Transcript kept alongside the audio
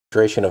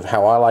Demonstration of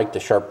how I like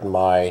to sharpen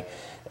my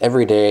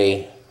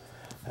everyday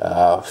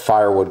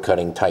firewood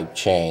cutting type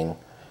chain.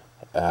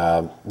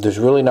 There's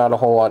really not a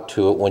whole lot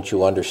to it once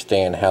you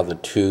understand how the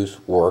tooth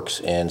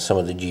works and some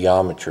of the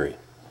geometry.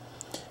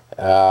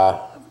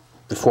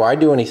 Before I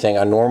do anything,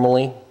 I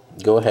normally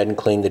go ahead and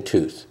clean the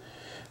tooth.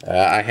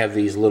 I have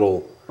these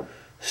little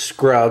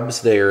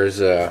scrubs.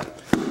 There's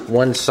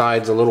one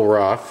side's a little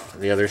rough,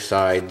 the other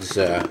side's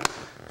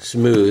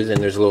smooth, and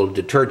there's a little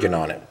detergent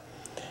on it.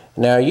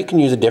 Now you can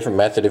use a different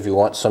method if you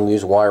want. Some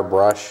use wire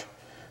brush.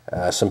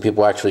 Some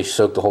people actually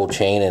soak the whole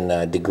chain in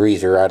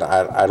degreaser.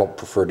 I don't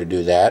prefer to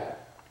do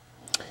that.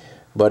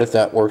 But if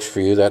that works for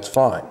you, that's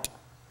fine.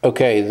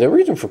 Okay, the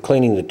reason for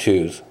cleaning the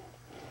tooth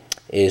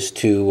is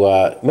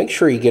to make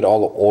sure you get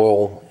all the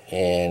oil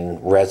and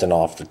resin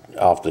off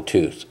the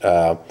tooth.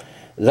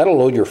 That'll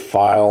load your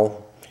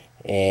file,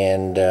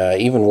 and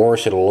even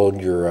worse, it'll load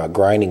your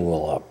grinding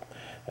wheel up.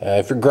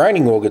 If your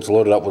grinding wheel gets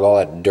loaded up with all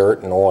that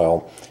dirt and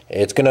oil,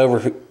 it's going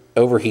to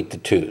overheat the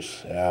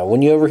tooth.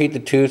 When you overheat the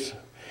tooth,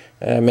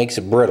 it makes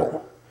it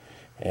brittle,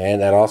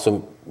 and that also,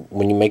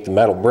 when you make the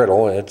metal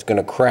brittle, it's going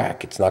to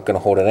crack. It's not going to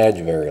hold an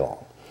edge very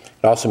long.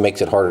 It also makes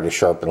it harder to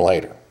sharpen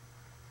later.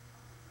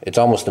 It's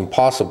almost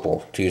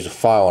impossible to use a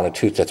file on a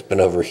tooth that's been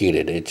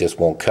overheated. It just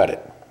won't cut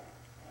it.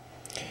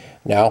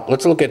 Now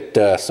let's look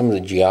at some of the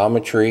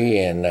geometry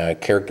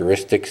and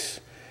characteristics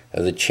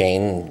of the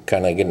chain,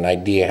 kind of get an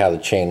idea how the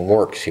chain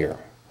works here.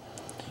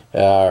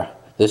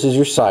 This is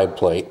your side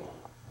plate.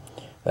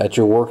 That's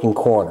your working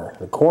corner.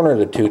 The corner of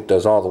the tooth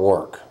does all the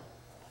work.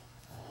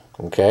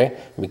 Okay?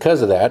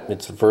 Because of that,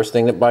 it's the first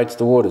thing that bites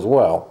the wood as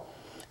well.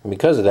 And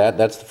because of that,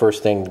 that's the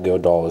first thing to go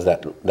dull, is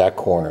that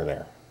corner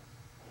there.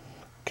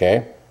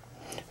 Okay?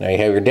 Now you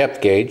have your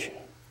depth gauge.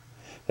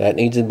 That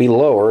needs to be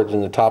lower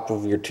than the top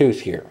of your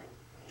tooth here.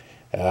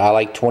 I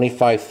like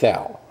 25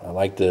 thou. I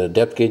like the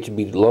depth gauge to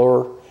be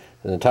lower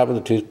than the top of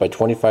the tooth by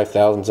 25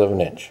 thousandths of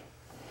an inch.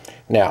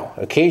 Now,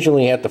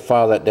 occasionally you have to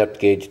file that depth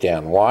gauge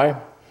down. Why?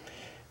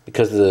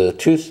 Because the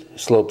tooth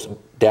slopes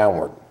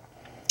downward.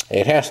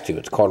 It has to.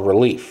 It's called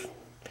relief.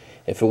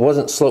 If it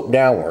wasn't sloped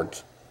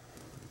downwards,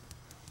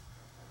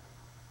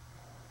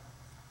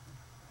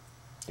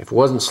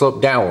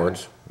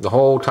 the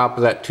whole top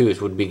of that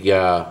tooth would be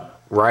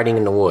riding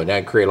in the wood.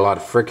 That'd create a lot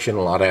of friction,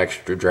 a lot of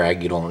extra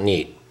drag you don't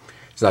need.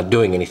 It's not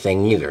doing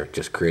anything either,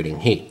 just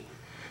creating heat.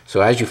 So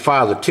as you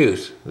file the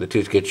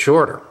tooth gets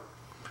shorter.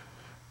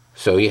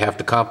 So you have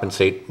to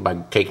compensate by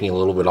taking a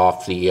little bit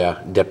off the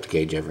depth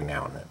gauge every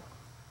now and then.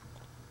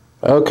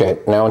 Okay,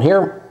 now in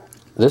here,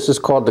 this is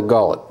called the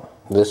gullet.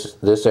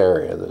 This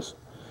area,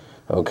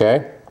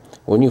 okay?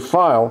 When you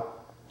file,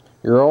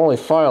 you're only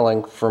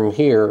filing from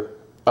here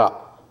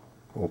up.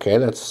 Okay,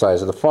 that's the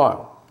size of the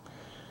file.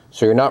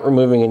 So you're not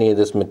removing any of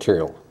this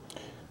material.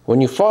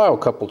 When you file a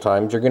couple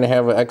times, you're going to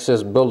have an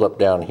excess buildup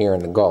down here in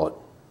the gullet.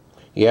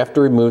 You have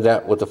to remove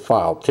that with a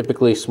file,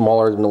 typically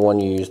smaller than the one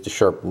you use to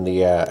sharpen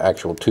the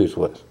actual tooth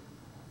with.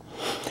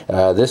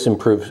 This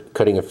improves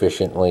cutting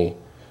efficiently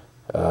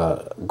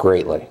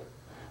greatly.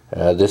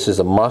 This is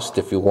a must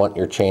if you want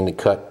your chain to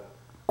cut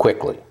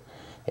quickly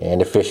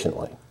and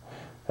efficiently.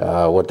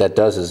 What that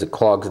does is it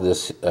clogs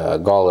this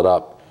gullet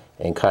up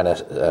and kind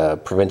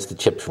of prevents the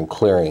chips from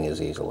clearing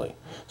as easily.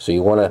 So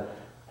you want to,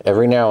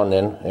 every now and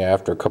then,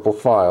 after a couple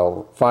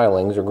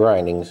filings or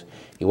grindings,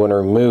 you want to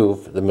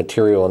remove the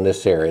material in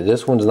this area.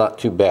 This one's not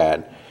too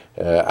bad.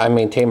 I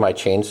maintain my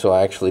chain, so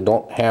I actually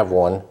don't have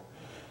one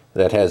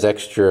that has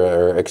extra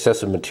or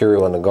excessive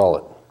material in the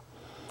gullet.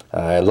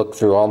 I looked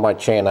through all my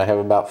chain. I have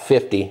about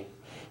 50,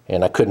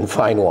 and I couldn't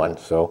find one,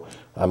 so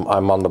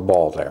I'm on the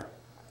ball there.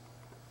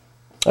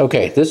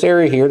 Okay, this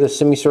area here, this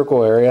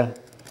semicircle area,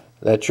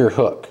 that's your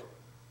hook.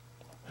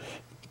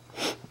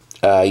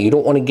 You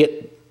don't want to get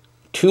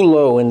too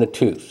low in the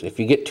tooth. If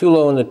you get too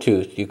low in the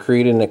tooth, you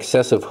create an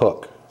excessive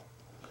hook.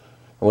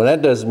 And what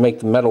that does is make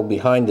the metal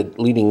behind the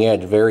leading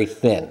edge very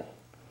thin,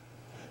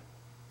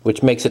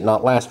 which makes it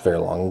not last very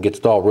long and gets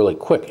dull really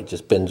quick. It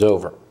just bends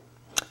over.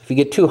 If you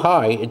get too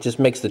high, it just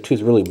makes the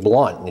tooth really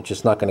blunt. It's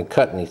just not going to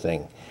cut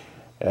anything.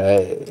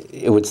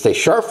 It would stay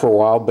sharp for a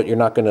while, but you're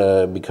not going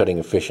to be cutting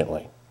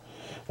efficiently.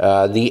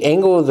 The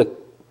angle of the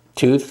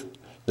tooth,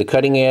 the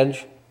cutting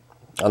edge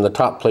on the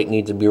top plate,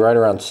 needs to be right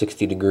around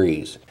 60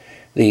 degrees.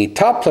 The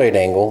top plate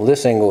angle,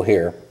 this angle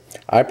here,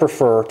 I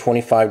prefer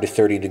 25 to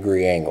 30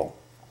 degree angle.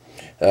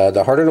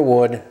 The harder the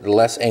wood, the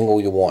less angle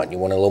you want. You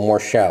want a little more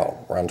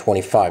shallow, around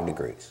 25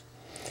 degrees.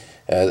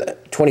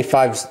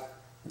 25 is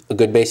a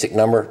good basic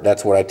number.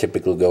 That's what I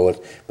typically go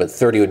with, but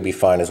 30 would be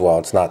fine as well.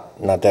 It's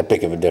not that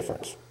big of a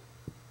difference.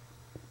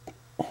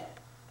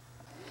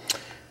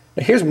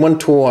 Now here's one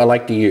tool I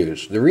like to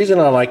use. The reason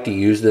I like to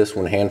use this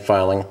when hand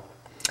filing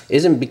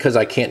isn't because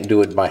I can't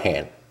do it by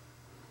hand,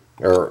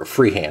 or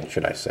freehand,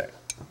 should I say.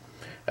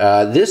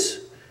 This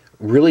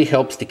really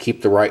helps to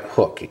keep the right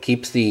hook. It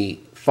keeps the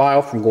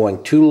file from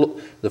going too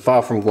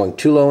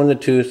low in the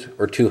tooth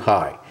or too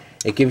high.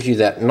 It gives you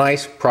that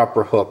nice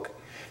proper hook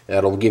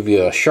that'll give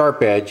you a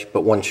sharp edge,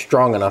 but one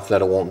strong enough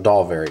that it won't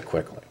dull very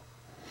quickly.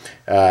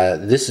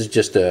 This is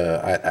just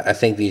I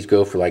think these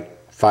go for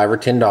like $5 or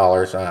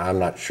 $10. I'm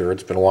not sure.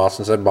 It's been a while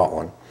since I bought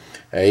one.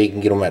 You can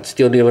get them at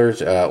steel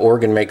dealers.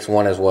 Oregon makes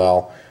one as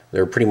well.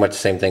 They're pretty much the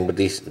same thing, but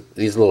these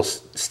little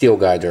steel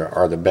guides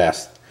are the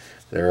best.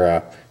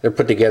 They're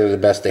put together the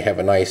best. They have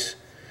a nice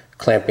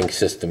clamping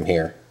system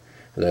here.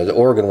 The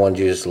Oregon ones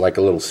use like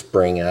a little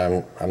spring,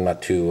 and I'm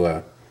not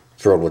too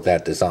thrilled with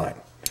that design.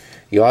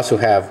 You also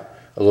have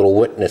a little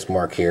witness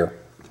mark here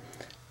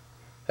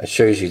that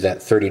shows you that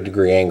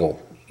 30-degree angle.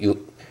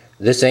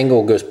 This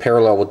angle goes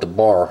parallel with the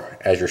bar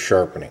as you're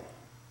sharpening.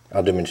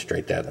 I'll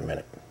demonstrate that in a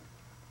minute.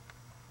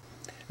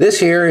 This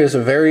here is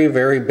a very,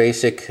 very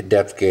basic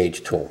depth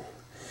gauge tool.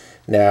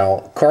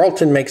 Now,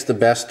 Carlton makes the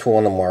best tool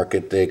on the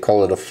market. They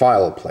call it a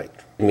file plate.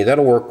 I mean,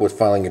 that'll work with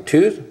filing your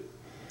tooth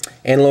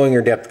and lowering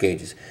your depth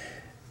gauges.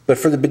 But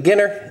for the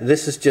beginner,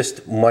 this is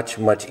just much,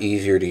 much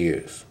easier to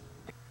use.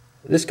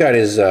 This guide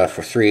is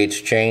for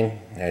 3/8 chain.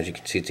 As you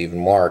can see, it's even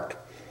marked.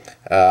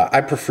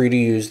 I prefer to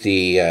use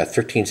the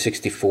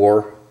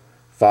 1364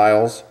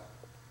 files.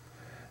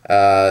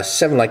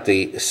 Some like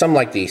the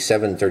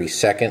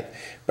 7/32,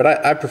 but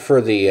I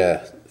prefer the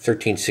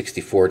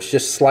 1364. It's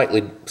just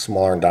slightly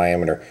smaller in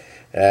diameter.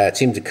 It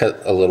seems to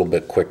cut a little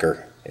bit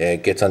quicker.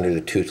 It gets under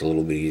the tooth a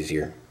little bit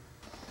easier.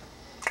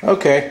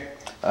 Okay,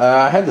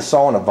 I have the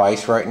saw in a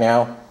vise right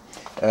now.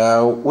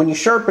 When you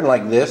sharpen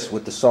like this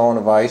with the saw in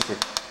a vise or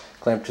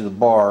clamped to the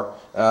bar,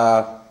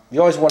 you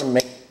always want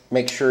to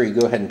make sure you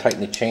go ahead and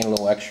tighten the chain a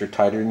little extra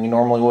tighter than you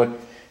normally would.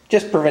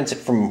 Just prevents it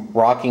from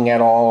rocking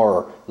at all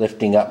or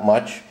lifting up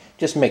much.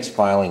 Just makes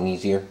filing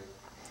easier.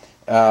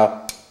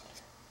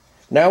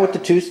 Now with the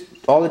tooth,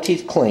 all the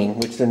teeth clean,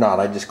 which they're not.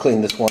 I just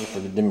cleaned this one for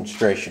the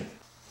demonstration.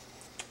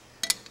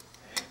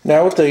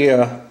 Now with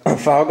the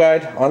file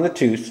guide on the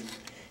tooth,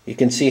 you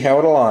can see how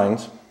it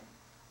aligns.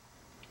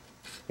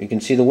 You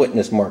can see the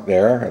witness mark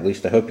there, at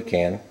least I hope you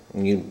can.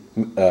 And you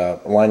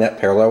align that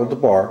parallel with the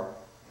bar.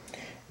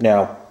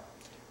 Now,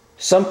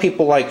 some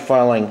people like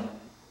filing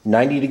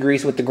 90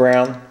 degrees with the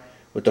ground,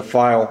 with the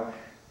file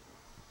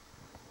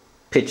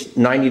pitched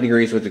 90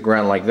 degrees with the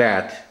ground like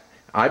that.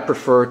 I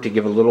prefer to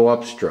give a little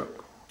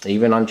upstroke,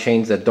 even on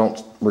chains that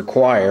don't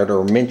require it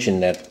or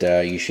mention that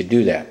you should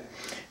do that.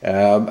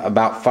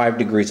 About 5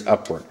 degrees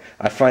upward.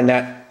 I find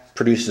that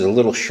produces a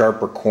little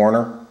sharper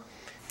corner.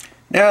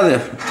 Now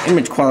the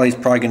image quality is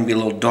probably going to be a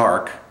little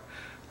dark.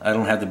 I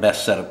don't have the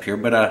best setup here,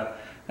 but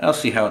I'll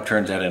see how it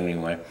turns out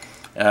anyway.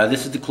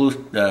 This is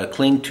the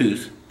clean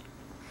tooth,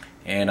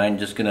 and I'm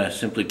just going to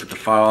simply put the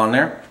file on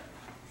there.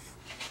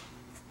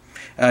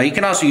 You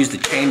can also use the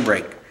chain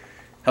brake.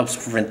 Helps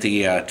prevent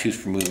the tooth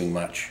from moving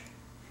much.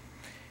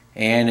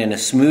 And in a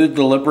smooth,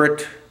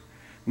 deliberate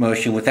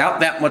motion without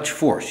that much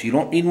force. You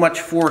don't need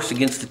much force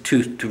against the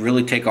tooth to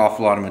really take off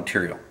a lot of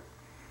material.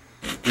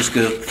 Just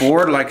go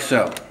forward like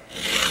so.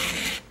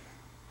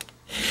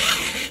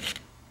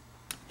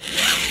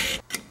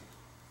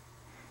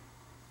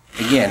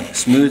 Again,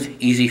 smooth,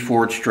 easy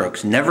forward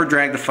strokes. Never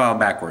drag the file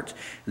backwards.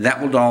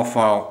 That will dull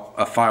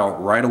a file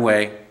right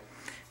away.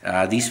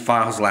 These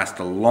files last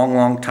a long,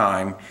 long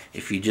time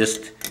if you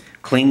just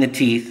clean the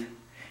teeth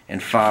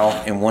and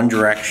file in one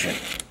direction.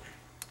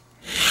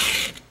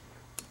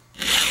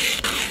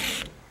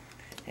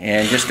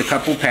 And just a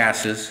couple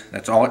passes,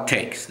 that's all it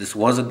takes. This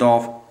was a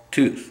dull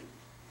tooth.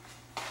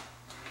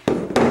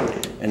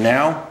 And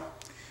now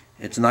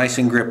it's nice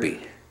and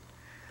grippy.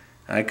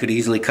 I could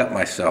easily cut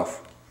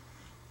myself.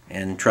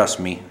 And trust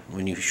me,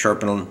 when you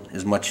sharpen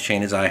as much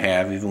chain as I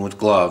have, even with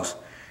gloves,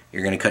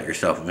 you're going to cut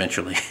yourself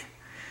eventually.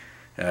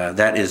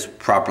 That is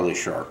properly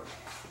sharp.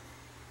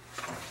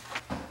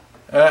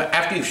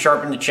 After you've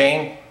sharpened the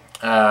chain,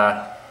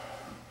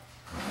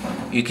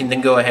 you can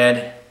then go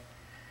ahead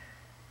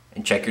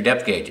and check your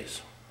depth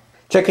gauges.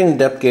 Checking the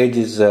depth gauge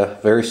is a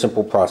very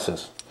simple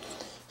process.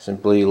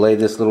 Simply lay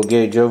this little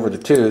gauge over the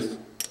tooth.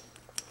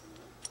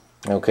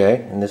 Okay,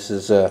 and this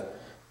is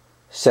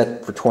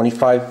set for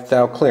 25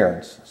 thou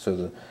clearance. So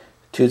the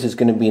tooth is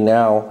going to be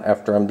now,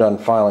 after I'm done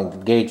filing the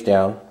gauge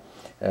down,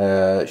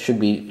 should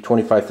be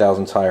 25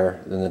 thousandths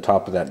higher than the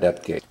top of that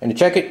depth gauge. And to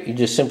check it, you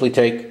just simply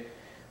take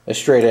a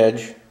straight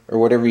edge, or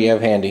whatever you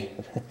have handy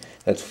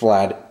that's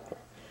flat,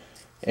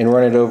 and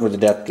run it over the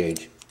depth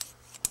gauge.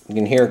 You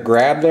can hear it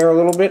grab there a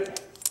little bit.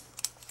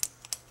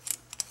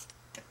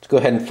 Let's go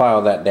ahead and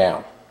file that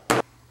down.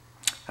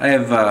 I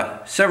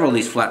have several of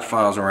these flat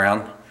files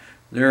around.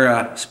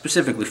 They're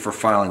specifically for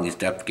filing these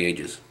depth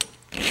gauges.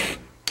 And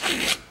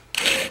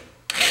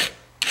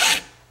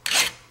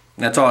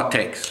that's all it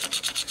takes.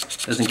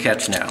 Doesn't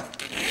catch now.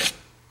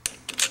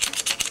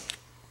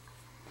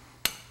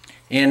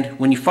 And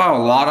when you file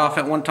a lot off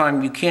at one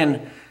time, you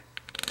can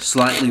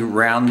slightly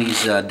round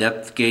these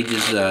depth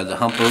gauges, the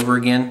hump over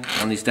again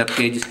on these depth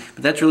gauges,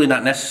 but that's really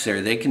not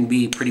necessary. They can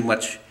be pretty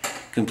much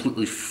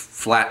completely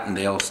flat and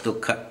they'll still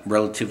cut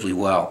relatively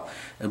well.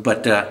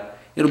 But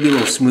it'll be a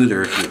little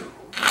smoother if you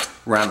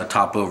round the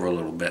top over a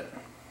little bit.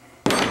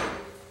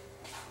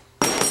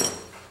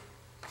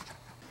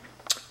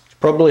 It's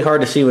probably hard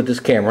to see with this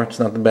camera. It's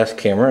not the best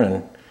camera,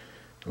 and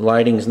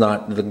lighting's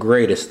not the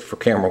greatest for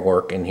camera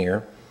work in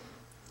here.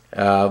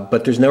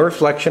 But there's no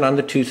reflection on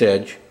the tooth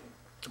edge.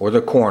 or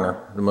the corner,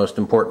 the most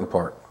important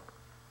part.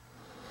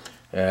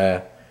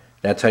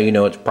 That's how you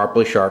know it's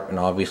properly sharp, and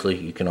obviously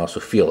you can also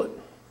feel it.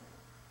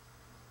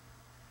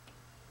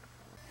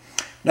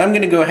 Now I'm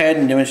going to go ahead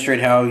and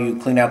demonstrate how you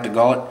clean out the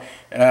gullet.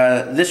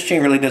 This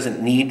chain really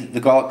doesn't need the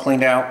gullet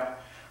cleaned out,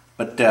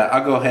 but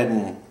I'll go ahead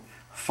and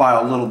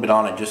file a little bit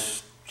on it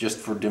just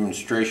for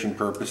demonstration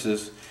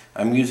purposes.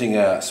 I'm using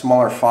a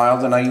smaller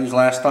file than I used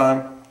last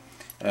time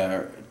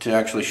to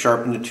actually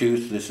sharpen the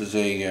tooth. This is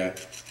a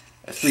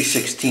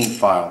 3/16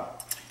 file.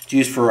 It's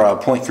used for a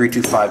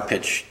 .325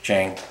 pitch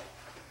chain.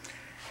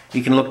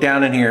 You can look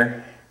down in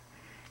here,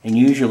 and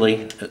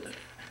usually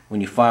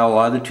when you file a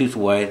lot of the tooth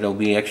away, there'll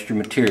be extra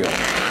material.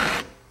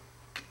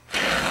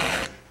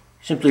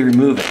 Simply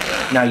remove it.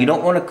 Now you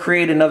don't want to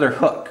create another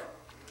hook.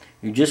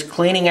 You're just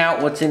cleaning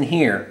out what's in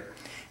here,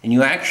 and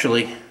you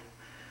actually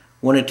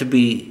want it to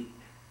be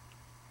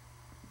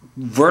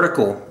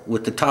vertical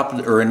with the top of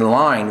the, or in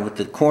line with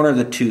the corner of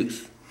the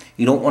tooth.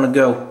 You don't want to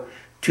go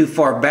too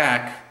far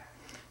back.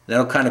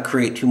 That'll kind of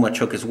create too much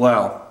hook as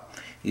well.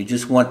 You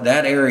just want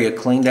that area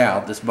cleaned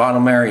out, this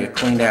bottom area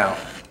cleaned out,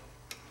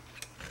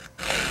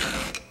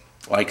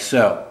 like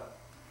so.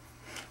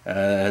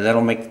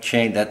 That'll make the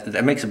chain,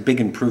 that makes a big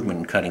improvement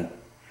in cutting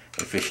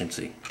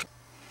efficiency.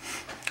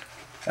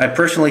 I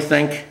personally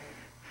think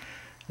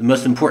the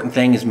most important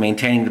thing is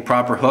maintaining the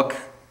proper hook.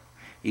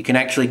 You can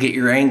actually get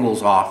your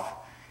angles off,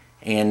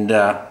 and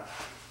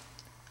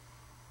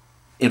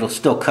it'll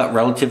still cut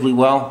relatively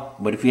well,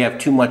 but if you have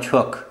too much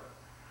hook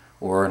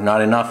or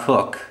not enough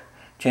hook,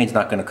 chain's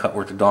not going to cut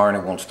worth a darn.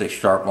 It won't stay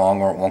sharp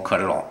long, or it won't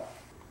cut at all.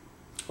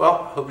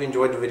 Well, I hope you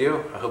enjoyed the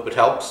video. I hope it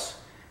helps.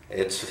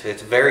 It's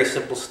very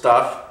simple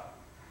stuff.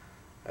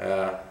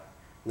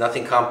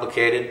 Nothing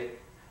complicated.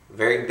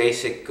 Very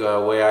basic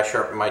way I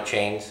sharpen my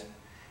chains.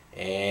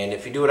 And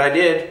if you do what I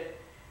did,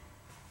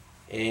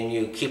 and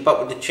you keep up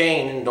with the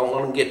chain and don't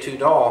let them get too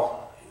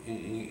dull,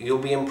 you'll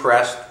be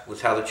impressed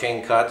with how the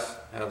chain cuts,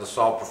 how the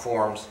saw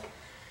performs.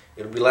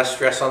 It'll be less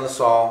stress on the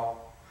saw,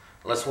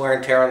 less wear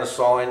and tear on the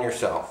saw and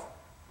yourself.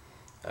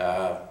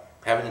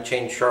 Having the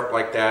chain sharp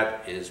like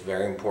that is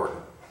very important.